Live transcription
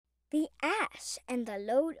The Ass and the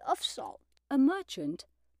Load of Salt. A merchant,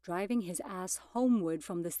 driving his ass homeward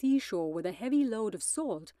from the seashore with a heavy load of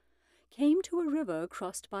salt, came to a river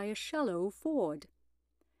crossed by a shallow ford.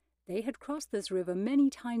 They had crossed this river many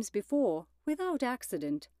times before without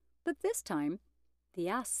accident, but this time the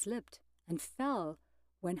ass slipped and fell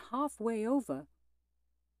when halfway over.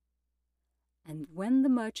 And when the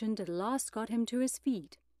merchant at last got him to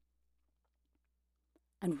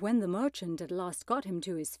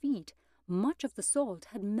his feet, much of the salt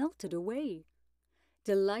had melted away.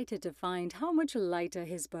 Delighted to find how much lighter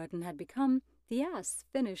his burden had become, the ass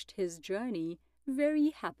finished his journey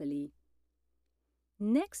very happily.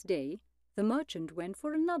 Next day, the merchant went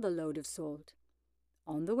for another load of salt.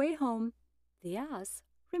 On the way home, the ass,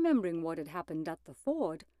 remembering what had happened at the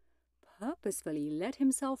ford, purposefully let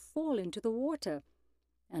himself fall into the water,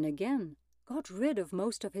 and again got rid of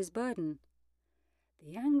most of his burden.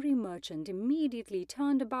 The angry merchant immediately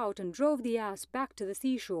turned about and drove the ass back to the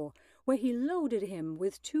seashore, where he loaded him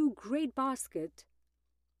with two great baskets.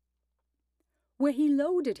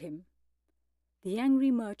 The angry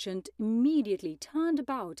merchant immediately turned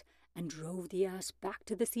about and drove the ass back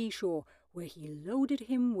to the seashore, where he loaded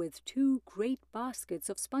him with two great baskets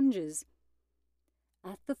of sponges.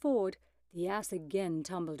 At the ford, the ass again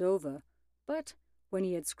tumbled over, but when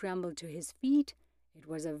he had scrambled to his feet, it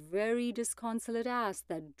was a very disconsolate ass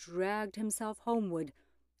that dragged himself homeward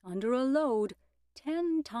under a load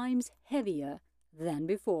 10 times heavier than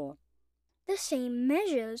before. The same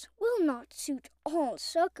measures will not suit all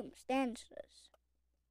circumstances.